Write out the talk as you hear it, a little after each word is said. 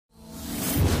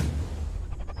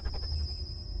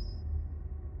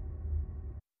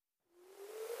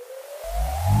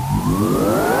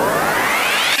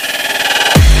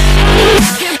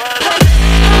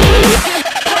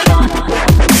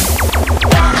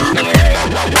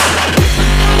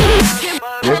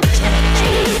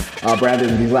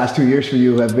Brandon, these last 2 years for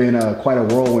you have been quite a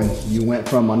whirlwind. You went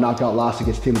from a knockout loss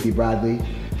against Timothy Bradley,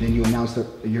 then you announced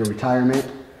your retirement,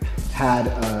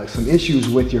 had some issues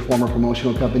with your former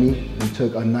promotional company. You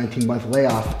took a 19-month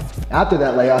layoff. After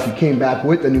that layoff, you came back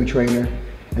with a new trainer,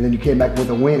 and then you came back with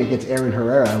a win against Aaron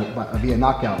Herrera via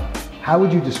knockout. How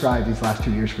would you describe these last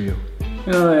 2 years for you?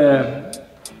 You know,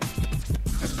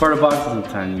 it's part of boxing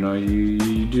sometimes, you know. You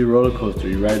do the roller coaster,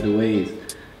 you ride the waves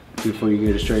before you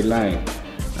get a straight line.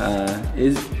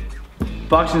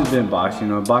 Boxing's been boxing,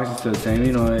 you know. Boxing's still the same,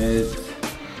 you know. It's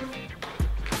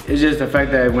just the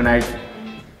fact that when I,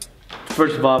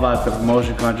 first of all, about the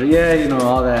promotion contract, yeah, you know,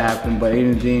 all that happened, but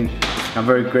Aiden and Dean, I'm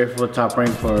very grateful to Top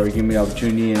Rank for giving me the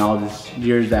opportunity and all these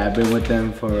years that I've been with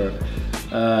them for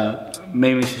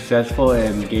made me successful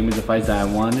and gave me the fights that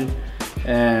I wanted.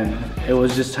 And it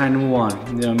was just time to move on,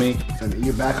 you know what I mean? And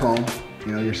you're back home,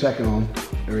 you know, you're second home,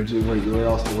 originally where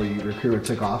your career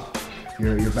took off.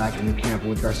 You're back in the camp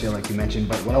with Garcia, like you mentioned.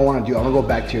 But what I want to do, I want to go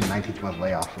back to your 19th month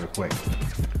layoff real quick.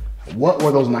 What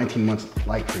were those 19 months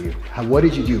like for you? What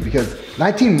did you do? Because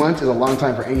 19 months is a long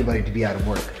time for anybody to be out of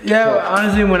work. Yeah, so,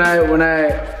 honestly, when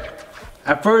I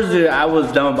at first I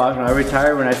was done with boxing. I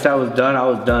retired. When I said I was done, I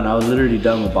was done. I was literally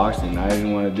done with boxing. I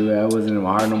didn't want to do it. It wasn't in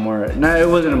my heart no more. No, it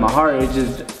wasn't in my heart. It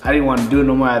just, I didn't want to do it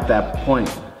no more at that point.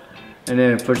 And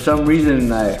then for some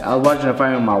reason, I was watching a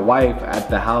fight with my wife at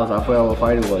the house. I forgot what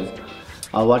fight it was.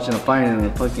 I was watching a fight and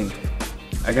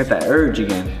I got that urge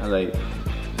again.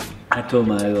 I told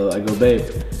her, I go, babe,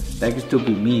 that could still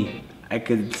be me. I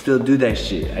could still do that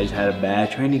shit. I just had a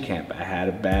bad training camp. I had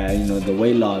a bad, you know, the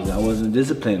weight loss. I wasn't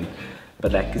disciplined,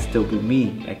 but that could still be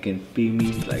me. That can be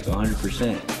me like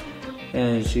 100%.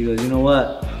 And she goes, you know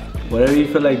what? Whatever you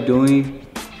feel like doing,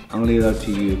 I'm gonna leave it up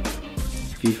to you.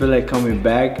 If you feel like coming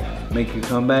back, make a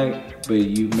comeback, but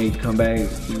you make a comeback,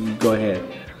 you go ahead.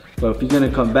 But if you're gonna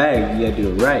come back, you gotta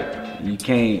do it right. You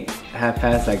can't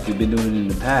half-ass like you've been doing in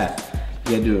the past.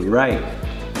 You gotta do it right.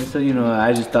 And so, you know,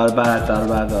 I just thought about it,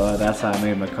 that's how I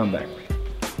made my comeback.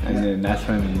 And then that's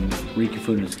when Ricky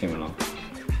Funes came along.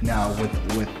 Now, with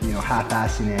you know,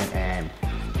 half-assing it and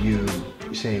you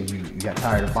saying you got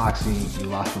tired of boxing, you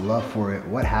lost the love for it,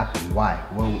 what happened? Why?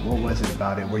 What was it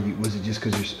about it? Was it just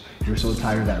because you were so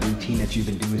tired of that routine that you've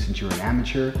been doing since you were an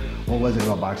amateur? What was it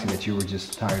about boxing that you were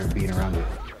just tired of being around it?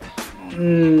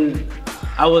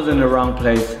 I was in the wrong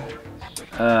place.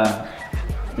 I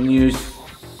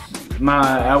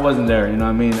wasn't there, you know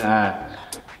what I mean?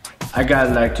 I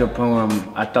got like to a point where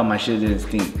I thought my shit didn't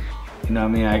stink. You know what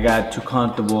I mean? I got too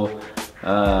comfortable.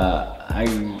 I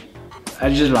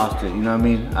just lost it, you know what I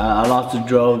mean? I lost the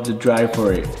drive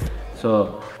for it.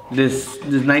 So this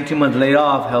 19 months laid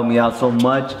off helped me out so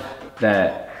much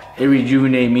that it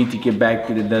rejuvenated me to get back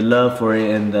to the love for it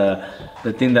and the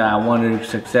thing that I wanted,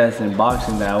 success in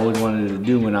boxing that I always wanted to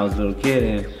do when I was a little kid,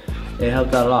 and it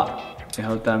helped out a lot. It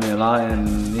helped out me a lot,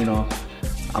 and you know,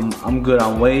 I'm good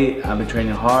on weight. I've been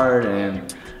training hard,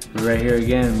 and we're right here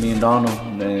again, me and Donald,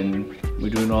 and we're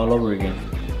doing it all over again.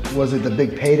 Was it the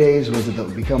big paydays? Was it the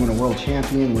becoming a world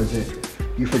champion? Was it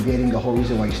you forgetting the whole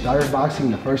reason why you started boxing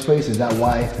in the first place? Is that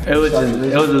why? It was a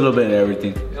little bit of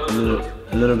everything. A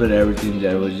little bit of everything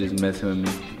that was just messing with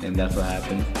me, and that's what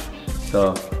happened.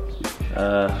 So,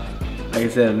 like I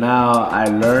said, now I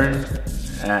learned.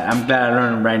 I'm glad I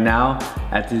learned right now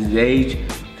at this age,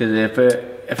 because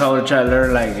if I would try to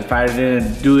learn, like if I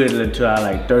didn't do it until I was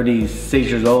like 36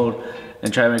 years old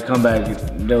and try to make a comeback,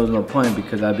 there was no point,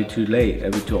 because I'd be too late.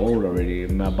 I'd be too old already.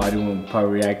 My body wouldn't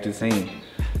probably react the same.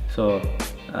 So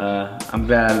I'm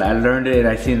glad I learned it and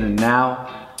I seen it now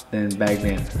than back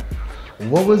then.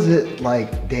 What was it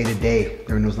like day to day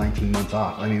during those 19 months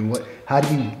off? I mean, how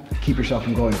do you keep yourself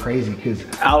from going crazy? Because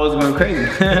I was going crazy.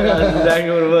 That's exactly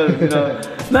what it was, you know.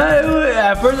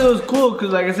 At first it was cool,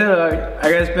 because like I said, I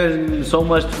got to spend so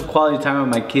much quality time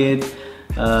with my kids,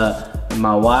 and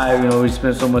my wife. You know, we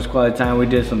spent so much quality time. We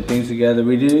did some things together.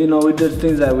 We did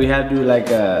things that we had to do,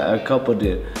 like a couple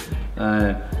did.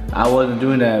 I wasn't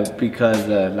doing that because,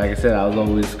 like I said, I was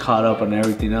always caught up on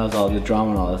everything else, all the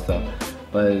drama and all that stuff.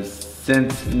 But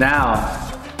since now,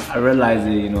 I realize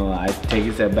that, you know, I take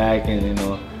a step back, and you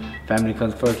know, family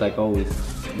comes first, like always.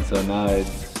 And so now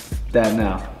it's that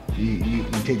now. You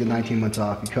take the 19 months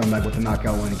off, you come back with a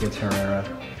knockout win against Herrera.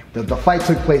 The fight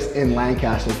took place in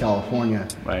Lancaster, California.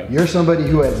 Right. You're somebody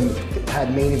who has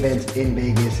had main events in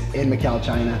Vegas, in Macau,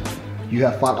 China. You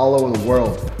have fought all over the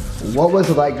world. What was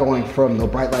it like going from the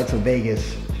bright lights of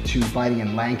Vegas to fighting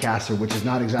in Lancaster, which is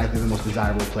not exactly the most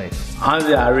desirable place?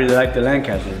 Honestly, I really like the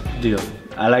Lancaster deal.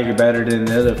 I like it better than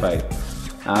the other fight.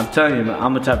 I'm telling you,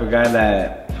 I'm the type of guy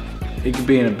that it could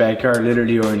be in a backyard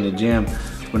literally, or in the gym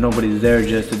when nobody's there,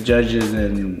 just the judges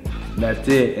and that's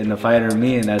it, and the fighter and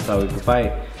me, and that's how we can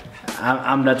fight.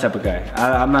 I'm that type of guy.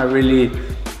 I'm not really,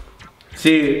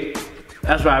 see,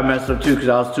 that's why I messed up too, because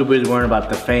I was too busy worrying about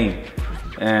the fame.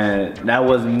 And that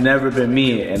was never been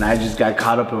me, and I just got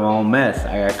caught up in my own mess.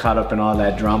 I got caught up in all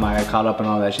that drama, I got caught up in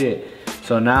all that shit.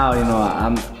 So now, you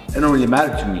know, it don't really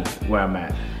matter to me where I'm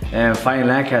at. And fighting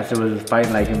Lancaster was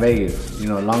fighting like in Vegas. You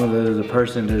know, as long as there's a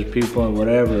person, there's people and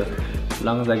whatever, as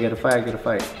long as I get a fight, I get a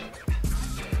fight.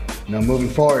 Now moving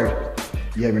forward,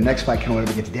 you have your next fight coming up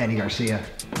against Danny Garcia.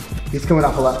 He's coming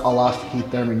off a loss to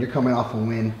Keith Thurman, you're coming off a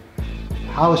win.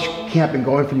 How has camp been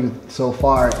going for you so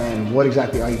far, and what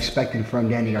exactly are you expecting from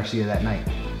Danny Garcia that night?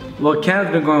 Well,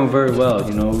 camp's been going very well.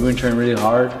 You know, we've been training really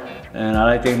hard, and I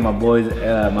like to thank my boys,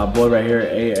 my boy right here,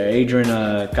 Adrian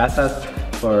Casas,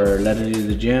 for letting me to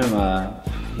the gym.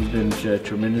 He's been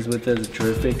tremendous with us,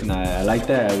 terrific, and I like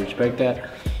that, I respect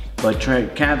that. But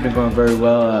camp been going very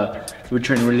well. We're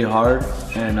training really hard,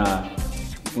 and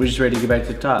we're just ready to get back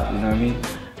to the top, you know what I mean?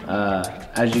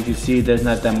 As you can see, there's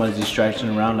not that much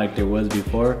distraction around like there was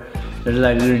before. There's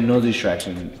like literally no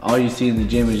distraction. All you see in the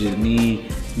gym is just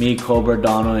me, Cobra,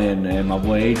 Donald, and my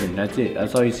boy Adrian. That's it.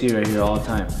 That's all you see right here all the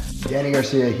time. Danny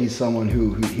Garcia, he's someone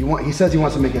he says he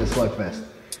wants to make it a slugfest.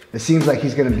 It seems like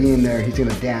he's gonna be in there, he's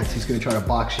gonna dance, he's gonna try to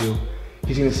box you.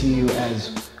 He's gonna see you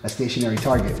as a stationary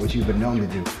target, which you've been known to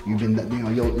do. You've been, you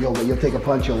know, you'll take a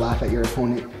punch, you'll laugh at your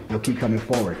opponent, you'll keep coming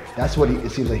forward. That's what it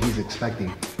seems like he's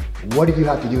expecting. What do you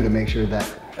have to do to make sure that?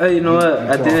 You know what?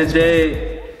 At the end of the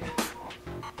day,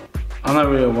 I'm not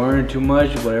really worrying too much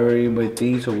whatever anybody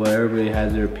thinks or whatever everybody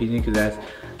has their opinion, because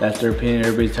that's their opinion.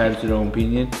 Everybody's entitled to their own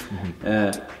opinion.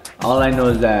 All I know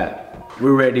is that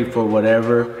we're ready for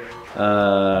whatever.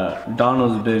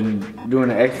 Donald's been doing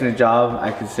an excellent job,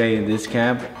 I could say, in this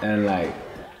camp, and like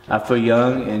I feel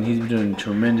young, and he's been doing a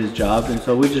tremendous job, and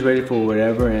so we're just ready for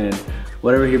whatever and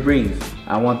whatever he brings.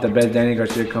 I want the best Danny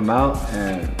Garcia to come out,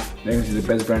 and they're gonna see the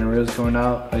best Brandon Rios coming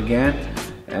out again,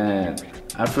 and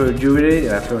I feel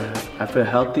rejuvenated, I feel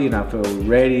healthy, and I feel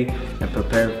ready and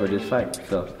prepared for this fight.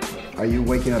 So, are you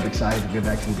waking up excited to get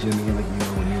back to the gym again like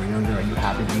you were when you were younger? Are you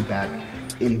happy to be back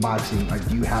in boxing? Or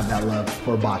do you have that love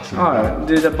for boxing? Oh,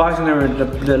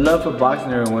 the love for boxing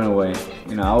never went away.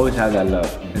 You know, I always had that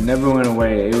love. It never went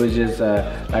away. It was just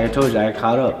like I told you, I got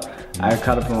caught up. I got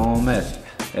caught up in my own mess.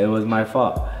 It was my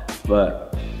fault,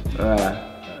 but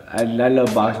I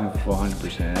love boxing for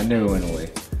 100%. I never went away.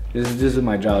 This is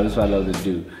my job. This is what I love to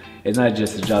do. It's not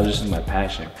just a job. This is my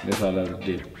passion. This is what I love to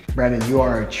do. Brandon, you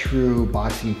are a true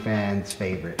boxing fan's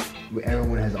favorite.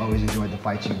 Everyone has always enjoyed the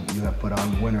fights you have put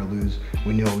on, win or lose.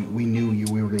 We knew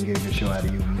we were going to get a good show out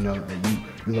of you. We know that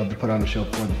you love to put on a show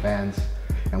for the fans,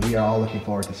 and we are all looking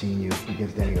forward to seeing you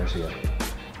against Danny Garcia.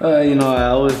 You know, I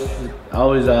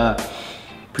always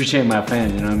appreciate my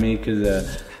fans. You know what I mean?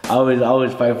 Because I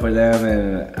always fight for them,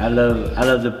 and I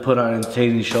love to put on an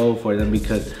entertaining show for them,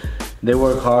 because they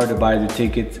work hard to buy the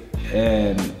tickets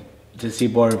and to see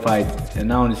boring fights, and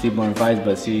not only see boring fights,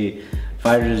 but see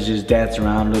fighters just dance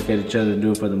around, look at each other, and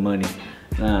do it for the money.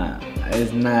 Nah,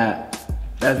 that's not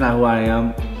who I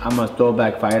am. I'm a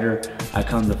throwback fighter. I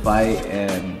come to fight,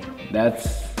 and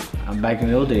I'm back in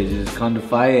the old days. Just come to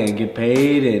fight and get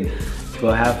paid and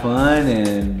go have fun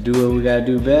and do what we gotta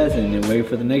do best, and then wait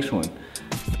for the next one.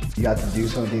 You got to do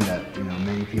something that, you know,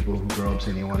 many people who grow up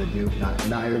saying they want to do.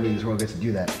 Not everybody in this world gets to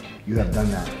do that. You have done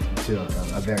that to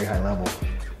a very high level,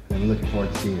 and we're looking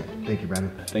forward to seeing it. Thank you,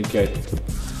 Brandon. Thank you. All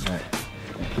right.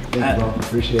 Thank you, bro.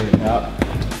 Appreciate it.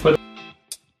 Yeah.